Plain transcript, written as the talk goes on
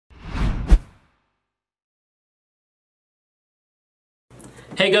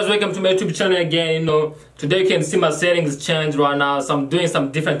Hey guys, welcome to my YouTube channel again. Today you can see my settings change right now, so I'm doing some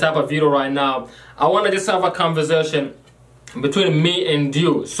different type of video right now. I want to just have a conversation between me and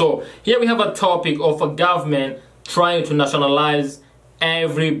you. So here we have a topic of a government trying to nationalize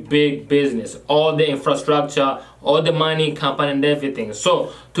every big business, all the infrastructure, all the mining company and everything.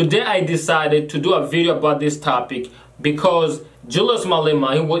 So today I decided to do a video about this topic because Julius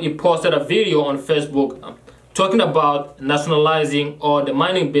Malema, he posted a video on Facebook talking about nationalizing all the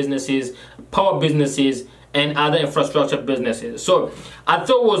mining businesses, power businesses, and other infrastructure businesses. So I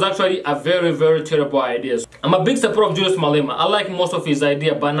thought it was actually a very, very terrible idea. I'm a big supporter of Julius Malema. I like most of his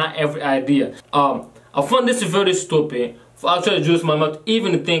idea, but not every idea. I found this very stupid for actually Julius Malema to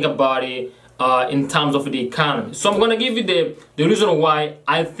even think about it in terms of the economy. So I'm going to give you the reason why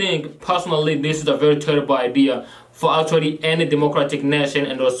I think personally this is a very terrible idea for actually any democratic nation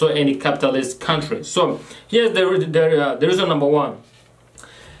and also any capitalist country. So here's the reason number one.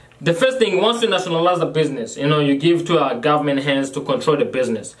 The first thing, once you nationalize the business, you give to a government hands to control the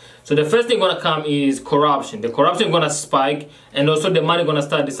business. So the first thing going to come is corruption. The corruption is going to spike, and also the money going to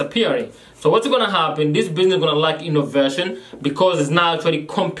start disappearing. So what's going to happen? This business is going to lack innovation because it's not actually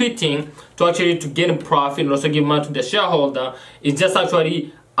competing to get profit and also give money to the shareholder. It's just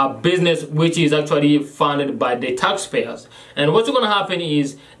actually a business which is actually funded by the taxpayers. And what's going to happen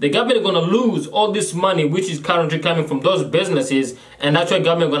is the government is going to lose all this money which is currently coming from those businesses, and actually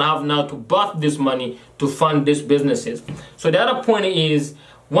government is going to have now to borrow this money to fund these businesses. So the other point is,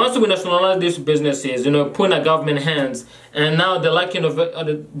 once we nationalize these businesses, put in a government hands, and now the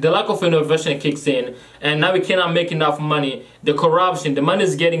lack of innovation kicks in, and now we cannot make enough money. The corruption, the money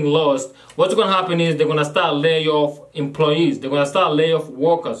is getting lost. What's going to happen is they're going to start laying off employees. They're going to start laying off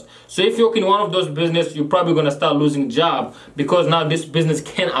workers. So if you're in one of those businesses, you're probably going to start losing job because now this business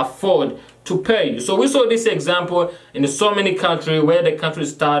can't afford to pay you. So we saw this example in so many countries where the country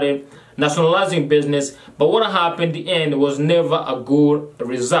started nationalizing business, but what happened in the end was never a good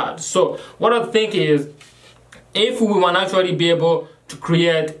result. So what I think is, if we want to actually be able to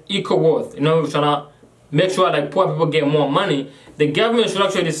create equal worth, we're trying to make sure that poor people get more money, the government should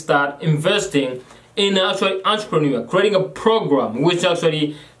actually start investing in actually entrepreneur, creating a program which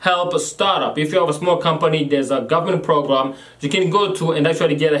actually help a startup. If you have a small company, there's a government program you can go to and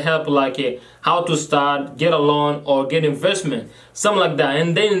actually get a help like how to start, get a loan, or get investment, something like that.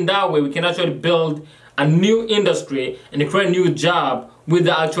 And then in that way, we can actually build a new industry and create a new job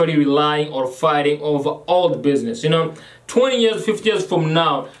without actually relying or fighting over old business. 20 years, 50 years from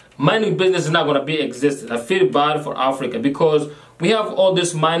now, mining business is not going to be existing. I feel bad for Africa because we have all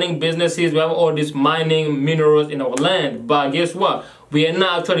these mining businesses, we have all these mining minerals in our land, but guess what? We are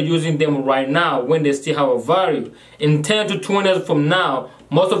not actually using them right now when they still have a value. In 10 to 20 years from now,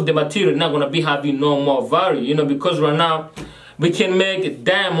 most of the material is not going to be having no more value, because right now, we can make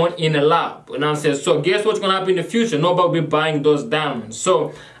diamond in a lab, So guess what's going to happen in the future? Nobody will be buying those diamonds.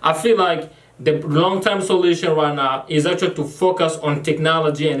 So I feel like the long-term solution right now is actually to focus on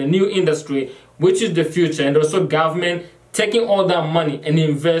technology and a new industry, which is the future, and also government taking all that money and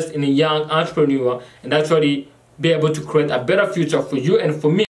invest in a young entrepreneur and actually be able to create a better future for you and for me.